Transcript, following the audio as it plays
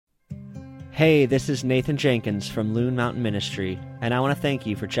Hey, this is Nathan Jenkins from Loon Mountain Ministry, and I want to thank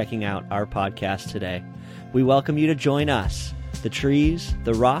you for checking out our podcast today. We welcome you to join us, the trees,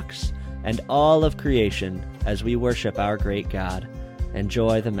 the rocks, and all of creation as we worship our great God.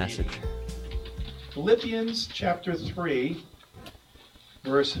 Enjoy the message. Philippians chapter 3,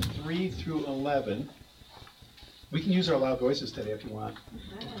 verse 3 through 11. We can use our loud voices today if you want.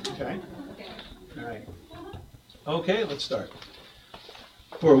 Okay? All right. Okay, let's start.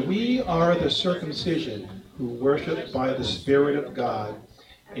 For we are the circumcision who worship by the Spirit of God,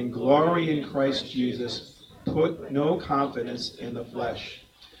 and glory in Christ Jesus, put no confidence in the flesh.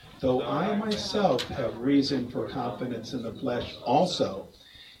 Though I myself have reason for confidence in the flesh also,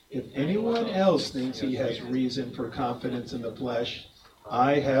 if anyone else thinks he has reason for confidence in the flesh,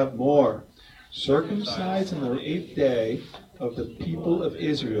 I have more. Circumcised in the 8th day of the people of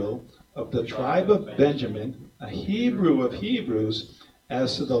Israel, of the tribe of Benjamin, a Hebrew of Hebrews,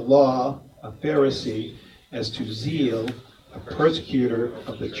 as to the law, a Pharisee, as to zeal, a persecutor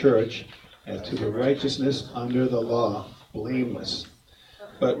of the church, as to the righteousness under the law, blameless.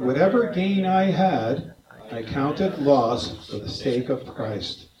 But whatever gain I had, I counted loss for the sake of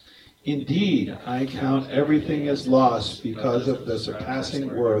Christ. Indeed, I count everything as loss because of the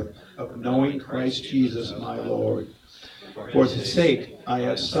surpassing worth of knowing Christ Jesus my Lord. For his sake I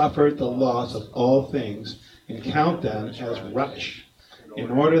have suffered the loss of all things, and count them as rubbish, in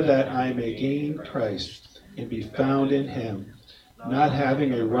order that I may gain Christ and be found in him, not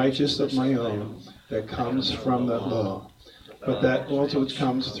having a righteousness of my own that comes from the law, but that also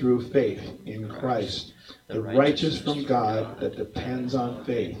comes through faith in Christ, the righteous from God that depends on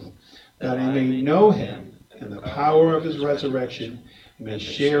faith, that I may know him and the power of his resurrection, and may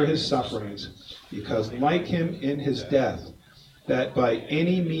share his sufferings, because like him in his death, that by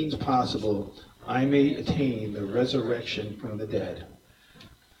any means possible I may attain the resurrection from the dead.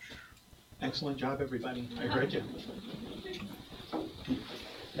 Excellent job, everybody. I heard you.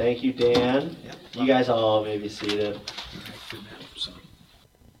 Thank you, Dan. You guys all may be seated.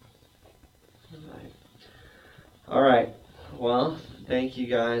 All right. Well, thank you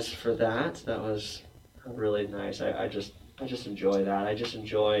guys for that. That was really nice. I just enjoy that. I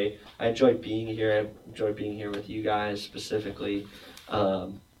enjoy being here. I enjoy being here with you guys specifically.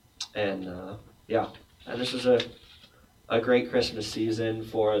 And this is a great Christmas season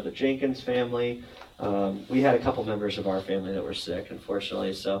for the Jenkins family. We had a couple members of our family that were sick,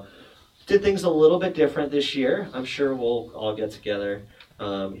 unfortunately, so did things a little bit different this year. I'm sure we'll all get together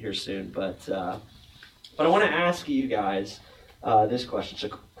here soon, but I want to ask you guys this question. So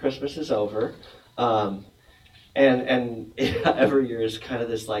Christmas is over, and every year is kind of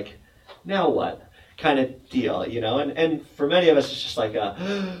this like, now what kind of deal, you know? And for many of us, it's just like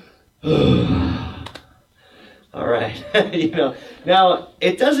a all right, Now,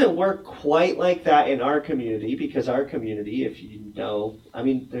 it doesn't work quite like that in our community, because our community, if you know,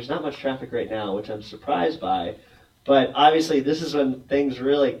 there's not much traffic right now, which I'm surprised by, but obviously this is when things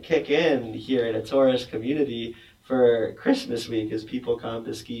really kick in here in a tourist community for Christmas week, as people come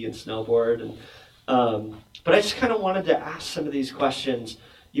to ski and snowboard. And but I just kind of wanted to ask some of these questions,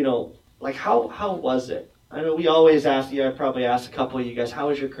 like how was it? I know we always ask, I probably asked a couple of you guys, how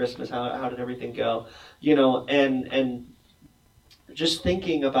was your Christmas? How did everything go? And just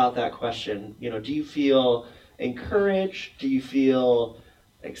thinking about that question, do you feel encouraged? Do you feel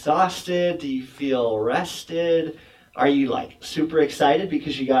exhausted? Do you feel rested? Are you like super excited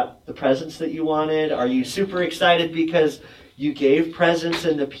because you got the presents that you wanted? Are you super excited because you gave presents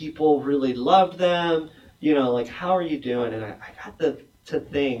and the people really loved them? How are you doing? And I got to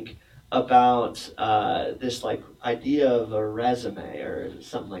think about this like idea of a resume or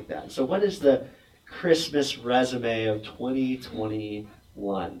something like that. So what is the Christmas resume of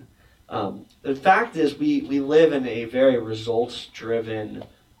 2021? The fact is we live in a very results-driven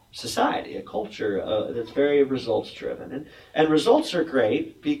society, a culture that's very results-driven. And results are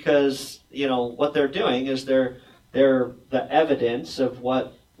great because, what they're doing is they're the evidence of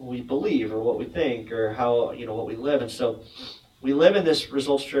what we believe or what we think or how, what we live. And so we live in this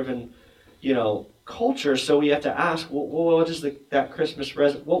results-driven culture, so we have to ask, what is that Christmas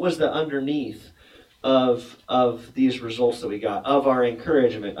what was the underneath of these results that we got, of our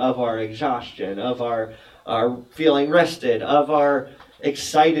encouragement, of our exhaustion, of our feeling rested, of our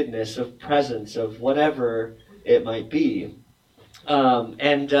excitedness, of presence, of whatever it might be.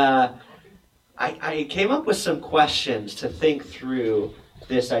 I came up with some questions to think through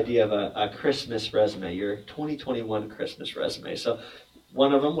this idea of a Christmas resume, your 2021 Christmas resume. So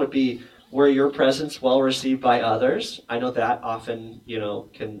one of them would be, were your presents well received by others? I know that often,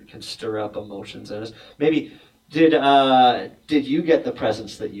 can stir up emotions in us. Maybe did you get the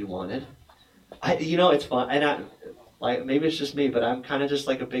presents that you wanted? It's fun, and like maybe it's just me, but I'm kind of just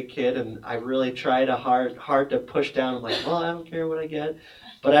like a big kid, and I really try to hard to push down. I'm like, well, I don't care what I get,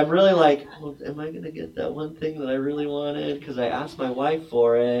 but I'm really like, well, am I gonna get that one thing that I really wanted because I asked my wife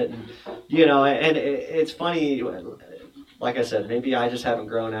for it, and it's funny. Like I said, maybe I just haven't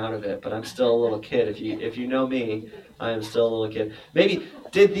grown out of it, but I'm still a little kid. If you know me, I am still a little kid. Maybe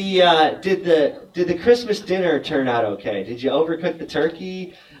did the Christmas dinner turn out okay? Did you overcook the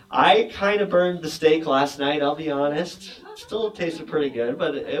turkey? I kind of burned the steak last night, I'll be honest. Still tasted pretty good,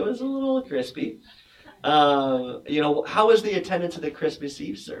 but it was a little crispy. How was the attendance of the Christmas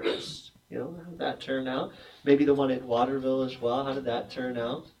Eve service? How did that turn out? Maybe the one at Waterville as well. How did that turn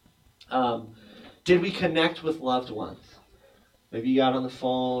out? Did we connect with loved ones? Maybe you got on the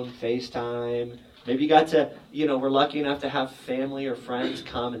phone, FaceTime. Maybe you got to, we're lucky enough to have family or friends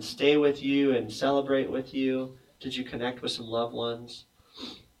come and stay with you and celebrate with you. Did you connect with some loved ones?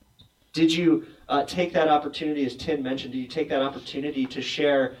 Did you take that opportunity, as Tim mentioned, did you take that opportunity to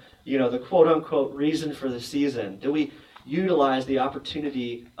share, the quote-unquote reason for the season? Do we utilize the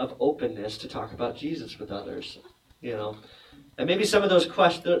opportunity of openness to talk about Jesus with others? And maybe some of those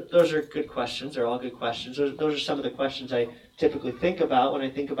questions, those are good questions. They're all good questions. Those are some of the questions I typically think about when I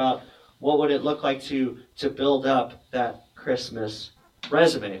think about what would it look like to build up that Christmas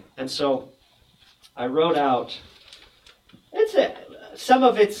resume. And so I wrote out, some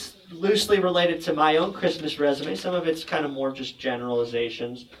of it's loosely related to my own Christmas resume. Some of it's kind of more just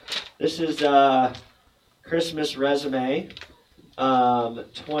generalizations. This is Christmas resume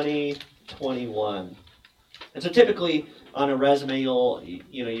 2021. And so typically on a resume,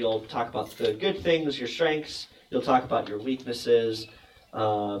 you'll talk about the good things, your strengths. You'll talk about your weaknesses,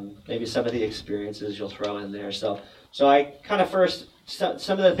 maybe some of the experiences you'll throw in there. So I kind of first, some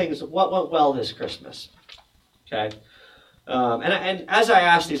of the things, what went well this Christmas? Okay. And as I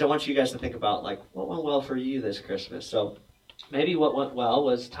ask these, I want you guys to think about, like, what went well for you this Christmas? So maybe what went well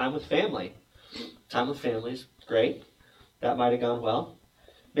was time with family. Time with family is great. That might have gone well.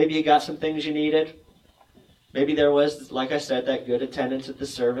 Maybe you got some things you needed. Maybe there was, like I said, that good attendance at the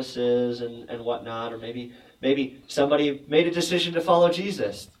services and whatnot. Or maybe somebody made a decision to follow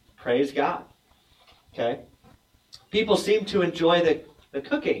Jesus. Praise God. Okay? People seem to enjoy the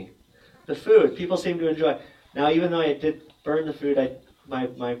cooking, the food. People seem to enjoy. Now, even though I did burn the food,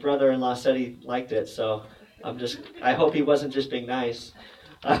 my brother-in-law said he liked it, so I hope he wasn't just being nice.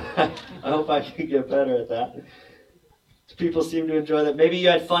 I hope I can get better at that. People seem to enjoy that. Maybe you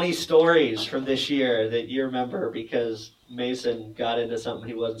had funny stories from this year that you remember because Mason got into something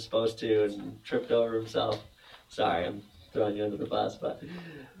he wasn't supposed to and tripped over himself. Sorry, I'm throwing you under the bus, but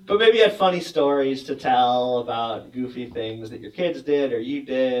maybe you had funny stories to tell about goofy things that your kids did or you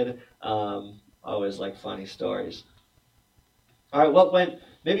did. Always like funny stories. All right,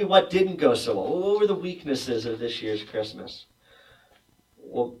 what didn't go so well? What were the weaknesses of this year's Christmas?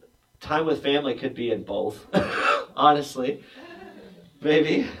 Well, time with family could be in both, honestly.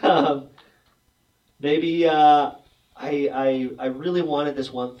 Maybe. Maybe I really wanted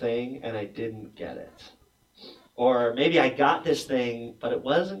this one thing and I didn't get it. Or maybe I got this thing, but it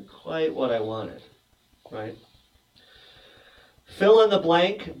wasn't quite what I wanted, right? Fill in the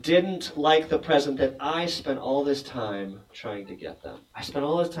blank didn't like the present that I spent all this time trying to get them. I spent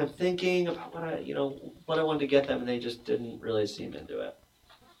all this time thinking about what I wanted to get them, and they just didn't really seem into it.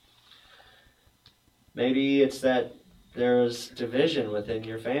 Maybe it's that there's division within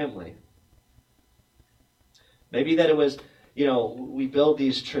your family. Maybe that it was, we build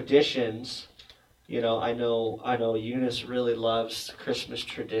these traditions. I know Eunice really loves Christmas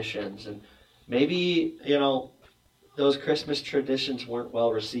traditions, and maybe, those Christmas traditions weren't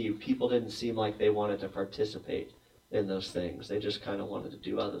well received. People didn't seem like they wanted to participate in those things. They just kind of wanted to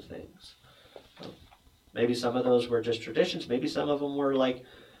do other things. Maybe some of those were just traditions. Maybe some of them were like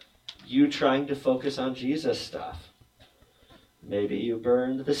you trying to focus on Jesus stuff. Maybe you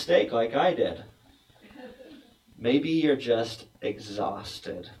burned the steak like I did. Maybe you're just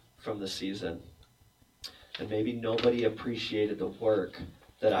exhausted from the season. And maybe nobody appreciated the work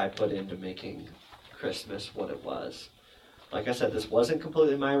that I put into making Christmas what it was. Like I said, this wasn't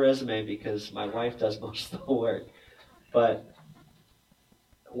completely my resume because my wife does most of the work. But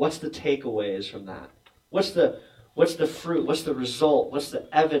what's the takeaways from that? What's the fruit? What's the result? What's the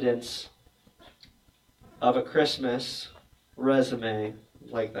evidence of a Christmas resume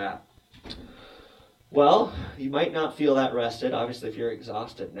like that? Well, you might not feel that rested. Obviously, if you're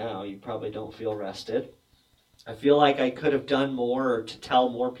exhausted now, you probably don't feel rested. I feel like I could have done more or to tell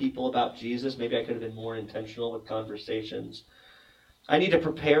more people about Jesus. Maybe I could have been more intentional with conversations. I need to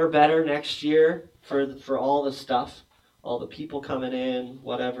prepare better next year for all the stuff. all the people coming in,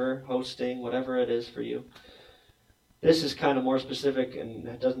 whatever, hosting, whatever it is for you. This is kind of more specific, and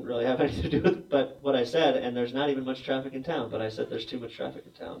it doesn't really have anything to do with but what I said, and there's not even much traffic in town, but I said there's too much traffic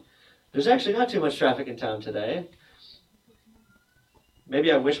in town. There's actually not too much traffic in town today.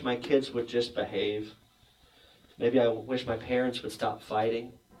 Maybe I wish my kids would just behave. Maybe I wish my parents would stop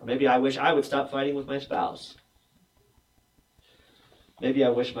fighting. Or maybe I wish I would stop fighting with my spouse. Maybe I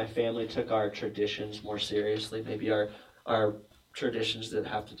wish my family took our traditions more seriously. Maybe our traditions that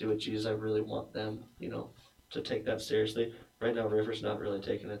have to do with Jesus, I really want them, to take that seriously. Right now, River's not really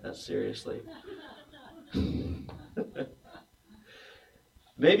taking it that seriously.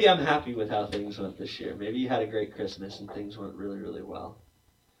 Maybe I'm happy with how things went this year. Maybe you had a great Christmas and things went really, really well.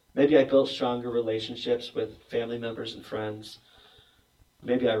 Maybe I built stronger relationships with family members and friends.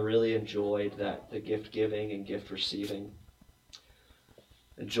 Maybe I really enjoyed the gift giving and gift receiving.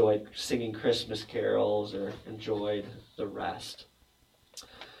 Enjoyed singing Christmas carols or enjoyed the rest.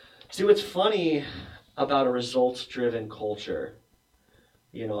 See, what's funny about a results-driven culture,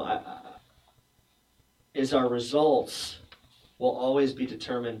 is our results will always be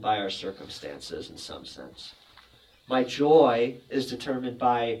determined by our circumstances in some sense. My joy is determined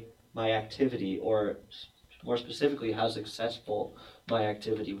by my activity, or more specifically, how successful my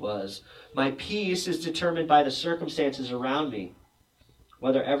activity was. My peace is determined by the circumstances around me,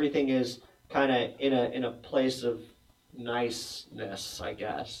 whether everything is kind of in a place of niceness, I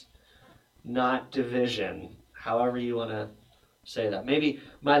guess, not division, however you want to say that. Maybe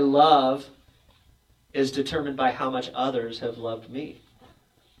my love is determined by how much others have loved me.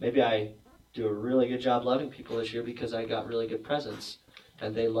 Maybe I do a really good job loving people this year because I got really good presents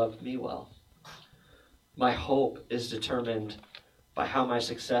and they loved me well. My hope is determined by how my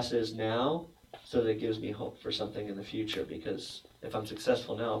success is now, so that it gives me hope for something in the future, because if I'm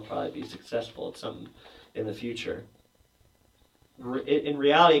successful now, I'll probably be successful at something in the future. In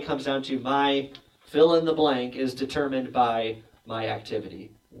reality, it comes down to my fill in the blank is determined by my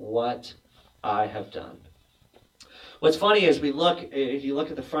activity, what I have done. What's funny is if you look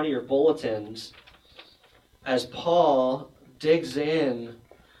at the front of your bulletins, as Paul digs in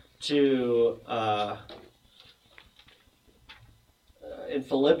to in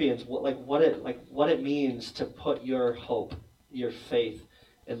Philippians, what it means to put your hope, your faith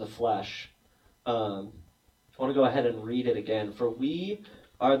in the flesh. I want to go ahead and read it again. For we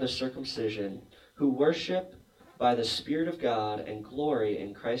are the circumcision who worship by the Spirit of God and glory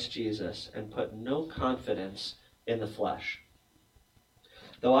in Christ Jesus, and put no confidence in the flesh.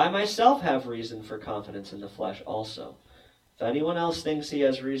 Though I myself have reason for confidence in the flesh also. If anyone else thinks he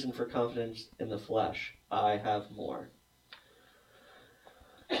has reason for confidence in the flesh, I have more.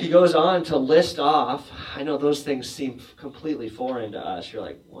 He goes on to list off, I know those things seem completely foreign to us. You're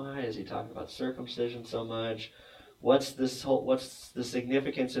like, why is he talking about circumcision so much? What's the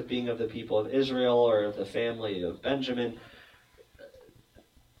significance of being of the people of Israel or of the family of Benjamin?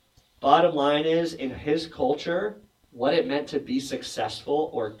 Bottom line is, in his culture, what it meant to be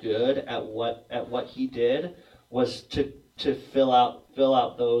successful or good at what he did was to fill out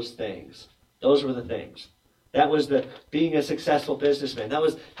those things. Those were the things. That was being a successful businessman. That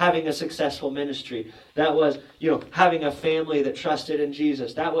was having a successful ministry. That was, having a family that trusted in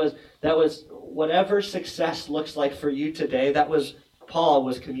Jesus. That was whatever success looks like for you today. Paul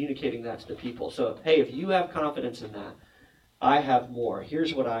was communicating that to the people. So, hey, if you have confidence in that, I have more.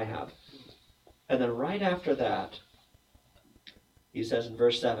 Here's what I have. And then right after that, he says in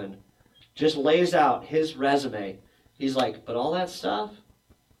verse 7, just lays out his resume. He's like, but all that stuff,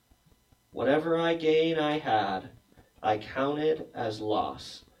 whatever I gain I had, I counted as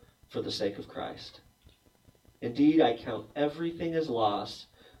loss for the sake of Christ. Indeed, I count everything as loss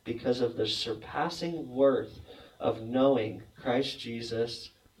because of the surpassing worth of knowing Christ Jesus,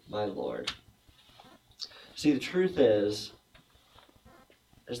 my Lord. See, the truth is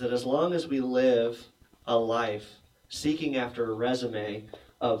that as long as we live a life seeking after a resume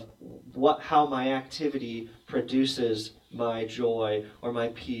of how my activity produces my joy or my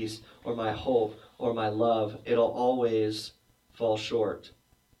peace or my hope or my love, it'll always fall short.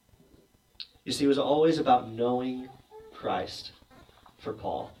 You see, it was always about knowing Christ for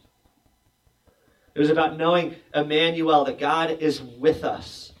Paul. It was about knowing Emmanuel, that God is with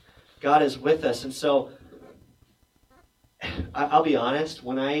us. God is with us. And so, I'll be honest,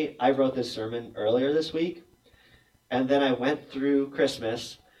 when I wrote this sermon earlier this week, and then I went through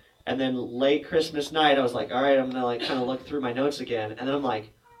Christmas, and then late Christmas night, I was like, all right, I'm going to kind of look through my notes again. And then I'm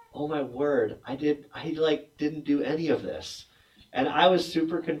like, oh my word, I didn't do any of this. And I was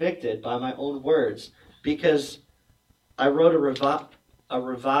super convicted by my own words, because I wrote a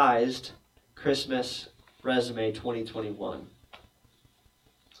revised Christmas Resume 2021.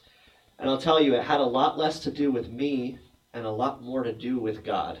 And I'll tell you, it had a lot less to do with me and a lot more to do with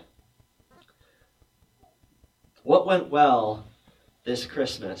God. What went well this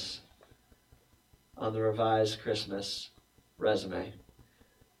Christmas on the Revised Christmas Resume?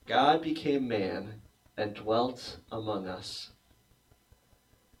 God became man and dwelt among us.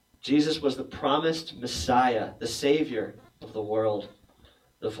 Jesus was the promised Messiah, the Savior of the world,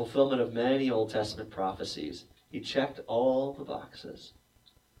 the fulfillment of many Old Testament prophecies. He checked all the boxes.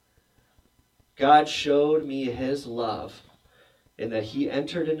 God showed me his love in that he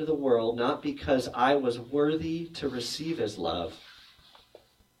entered into the world not because I was worthy to receive his love,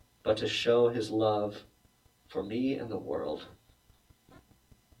 but to show his love for me and the world.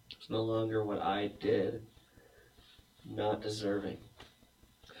 It's no longer what I did, not deserving.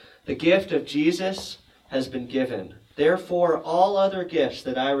 The gift of Jesus has been given. Therefore, all other gifts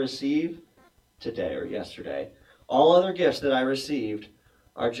that I receive today or yesterday, all other gifts that I received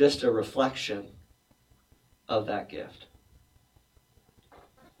are just a reflection of that gift.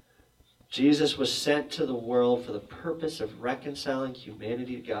 Jesus was sent to the world for the purpose of reconciling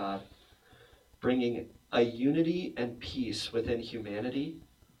humanity to God, bringing a unity and peace within humanity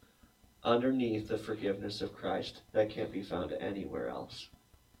underneath the forgiveness of Christ that can't be found anywhere else.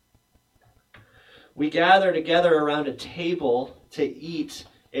 We gather together around a table to eat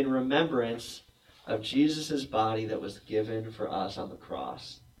in remembrance of Jesus' body that was given for us on the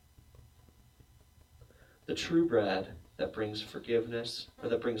cross. The true bread that brings forgiveness, or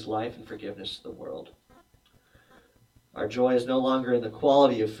that brings life and forgiveness to the world. Our joy is no longer in the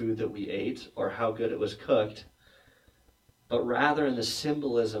quality of food that we ate or how good it was cooked, but rather in the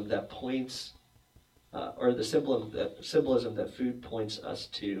symbolism that points, or the symbolism that food points us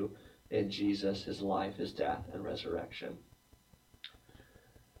to in Jesus, his life, his death, and resurrection.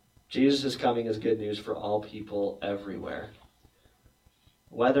 Jesus' coming is good news for all people everywhere.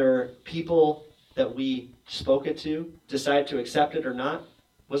 Whether people that we spoke it to decide to accept it or not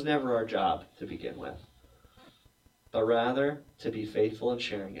was never our job to begin with, but rather to be faithful in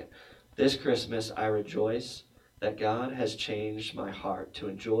sharing it. This Christmas, I rejoice that God has changed my heart to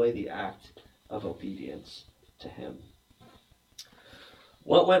enjoy the act of obedience to him.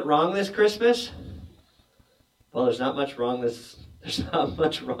 What went wrong this Christmas? Well, there's not much wrong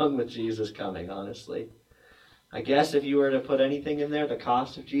with Jesus coming, honestly. I guess if you were to put anything in there, the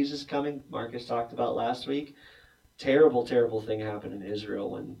cost of Jesus coming, Marcus talked about last week, terrible, terrible thing happened in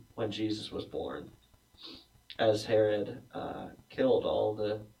Israel when Jesus was born, as Herod killed all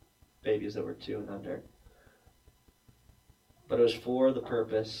the babies that were 2 and under. But it was for the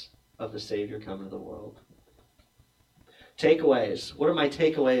purpose of the Savior coming to the world. Takeaways. What are my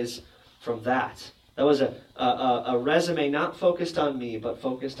takeaways from that? That was a resume not focused on me, but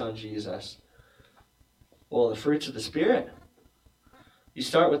focused on Jesus. Well, the fruits of the Spirit. You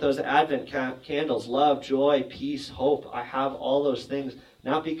start with those Advent candles, love, joy, peace, hope. I have all those things,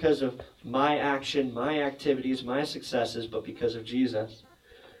 not because of my action, my activities, my successes, but because of Jesus.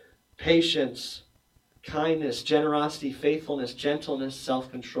 Patience, kindness, generosity, faithfulness, gentleness,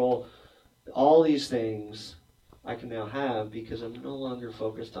 self-control. All these things I can now have because I'm no longer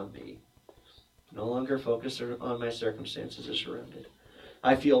focused on me. No longer focused on my circumstances or surrounded.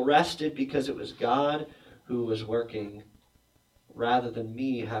 I feel rested because it was God who was working rather than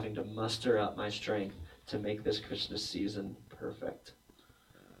me having to muster up my strength to make this Christmas season perfect.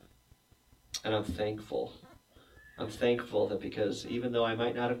 And I'm thankful. I'm thankful that because even though I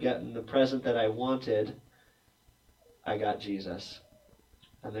might not have gotten the present that I wanted, I got Jesus.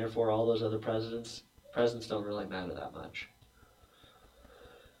 And therefore all those other presents don't really matter that much.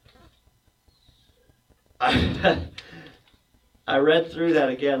 I read through that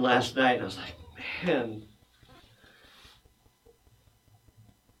again last night and I was like, man.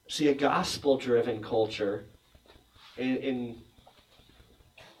 See, a gospel-driven culture in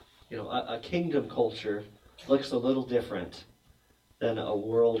a kingdom culture looks a little different than a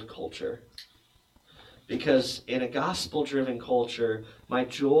world culture. Because in a gospel-driven culture, my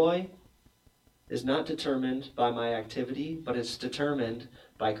joy is not determined by my activity, but it's determined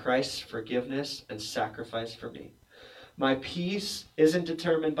by Christ's forgiveness and sacrifice for me. My peace isn't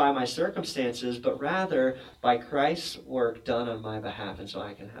determined by my circumstances, but rather by Christ's work done on my behalf, and so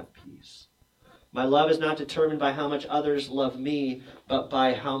I can have peace. My love is not determined by how much others love me, but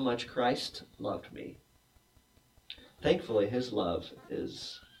by how much Christ loved me. Thankfully, his love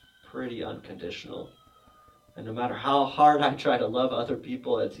is pretty unconditional. And no matter how hard I try to love other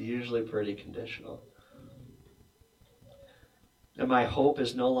people, it's usually pretty conditional. And my hope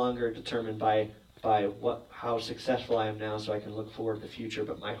is no longer determined by how successful I am now so I can look forward to the future,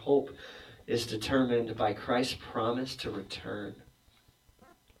 but my hope is determined by Christ's promise to return.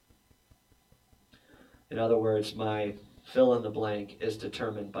 In other words, my fill in the blank is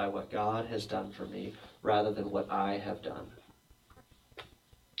determined by what God has done for me rather than what I have done.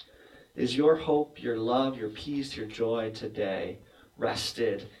 Is your hope, your love, your peace, your joy today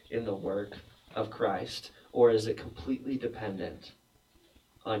rested in the work of Christ, or is it completely dependent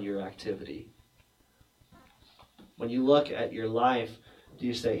on your activity? When you look at your life, do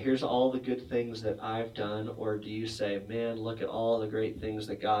you say, here's all the good things that I've done, or do you say, man, look at all the great things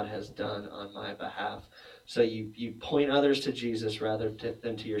that God has done on my behalf? So you point others to Jesus rather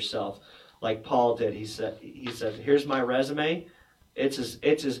than to yourself, like Paul did. He said, here's my resume. It's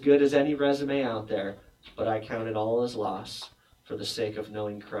as good as any resume out there, but I count it all as loss for the sake of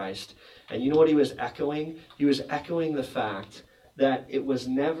knowing Christ. And you know what he was echoing? He was echoing the fact that it was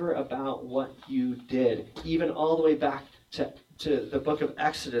never about what you did, even all the way back to the book of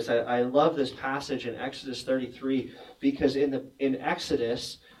Exodus. I love this passage in Exodus 33, because in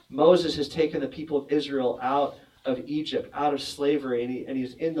Exodus, Moses has taken the people of Israel out of Egypt, out of slavery, and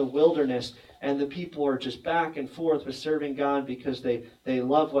he's in the wilderness, and the people are just back and forth with serving God because they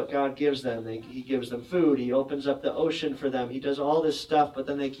love what God gives them. He gives them food. He opens up the ocean for them. He does all this stuff, but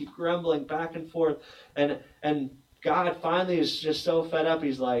then they keep grumbling back and forth, and God finally is just so fed up.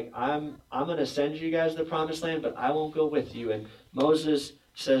 He's like, I'm going to send you guys to the promised land, but I won't go with you. And Moses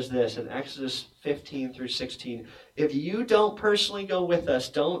says this in Exodus 15 through 16, if you don't personally go with us,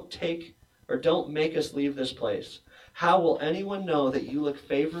 don't make us leave this place. How will anyone know that you look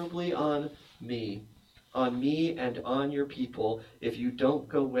favorably on me and on your people if you don't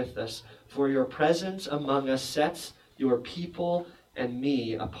go with us? For your presence among us sets your people and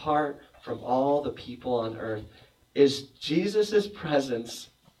me apart from all the people on earth. Is Jesus' presence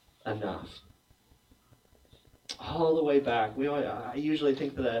enough? All the way back. I usually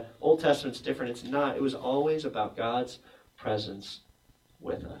think that the Old Testament's different. It's not. It was always about God's presence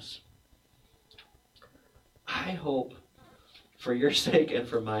with us. I hope, for your sake and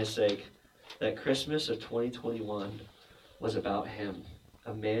for my sake, that Christmas of 2021 was about him.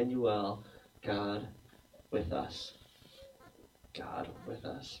 Emmanuel, God with us. God with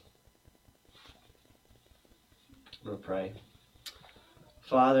us. I'm going to pray.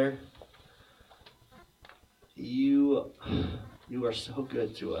 Father, you are so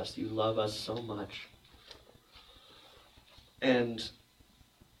good to us. You love us so much. And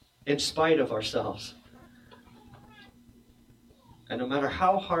in spite of ourselves, and no matter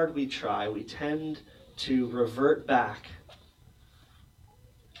how hard we try, we tend to revert back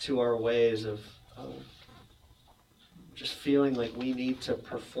to our ways of just feeling like we need to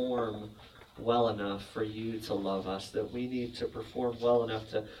perform well enough for you to love us, that we need to perform well enough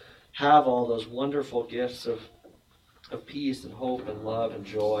to have all those wonderful gifts of peace and hope and love and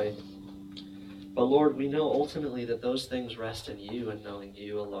joy. But Lord, we know ultimately that those things rest in you and knowing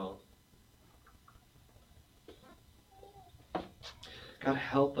you alone. God,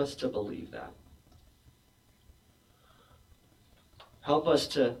 help us to believe that. Help us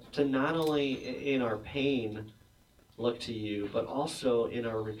to not only in our pain look to you, but also in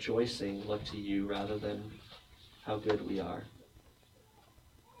our rejoicing look to you rather than how good we are.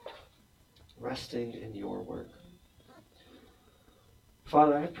 Resting in your work.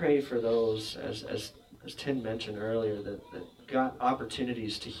 Father, I pray for those, as Tim mentioned earlier, that got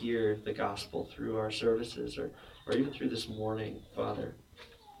opportunities to hear the gospel through our services or even through this morning, Father.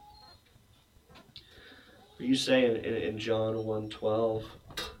 For you say in John 1:12,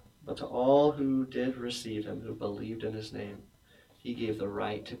 but to all who did receive him, who believed in his name, he gave the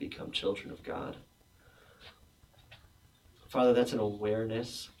right to become children of God. Father, that's an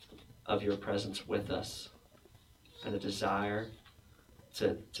awareness of your presence with us and a desire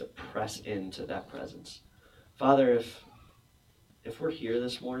to press into that presence. Father, if we're here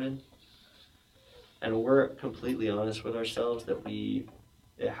this morning and we're completely honest with ourselves that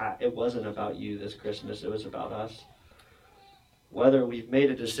it wasn't about you this Christmas, it was about us. Whether we've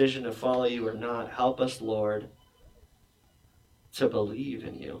made a decision to follow you or not, help us, Lord, to believe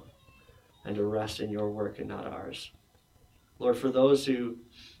in you and to rest in your work and not ours. Lord, for those who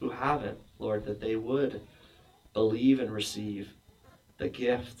haven't, Lord, that they would believe and receive the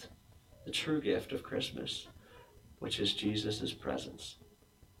gift, the true gift of Christmas, which is Jesus' presence.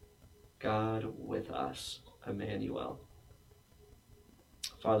 God with us, Emmanuel.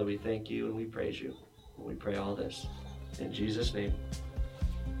 Father, we thank you and we praise you. And we pray all this in Jesus' name.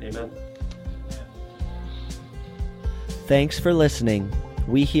 Amen. Thanks for listening.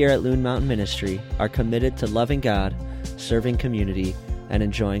 We here at Loon Mountain Ministry are committed to loving God, serving community, and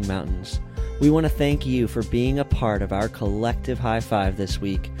enjoying mountains. We want to thank you for being a part of our collective high five this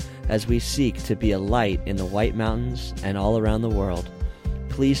week as we seek to be a light in the White Mountains and all around the world.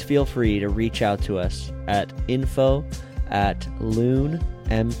 Please feel free to reach out to us at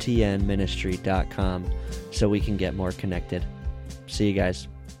info@loonmtnministry.com so we can get more connected. See you guys.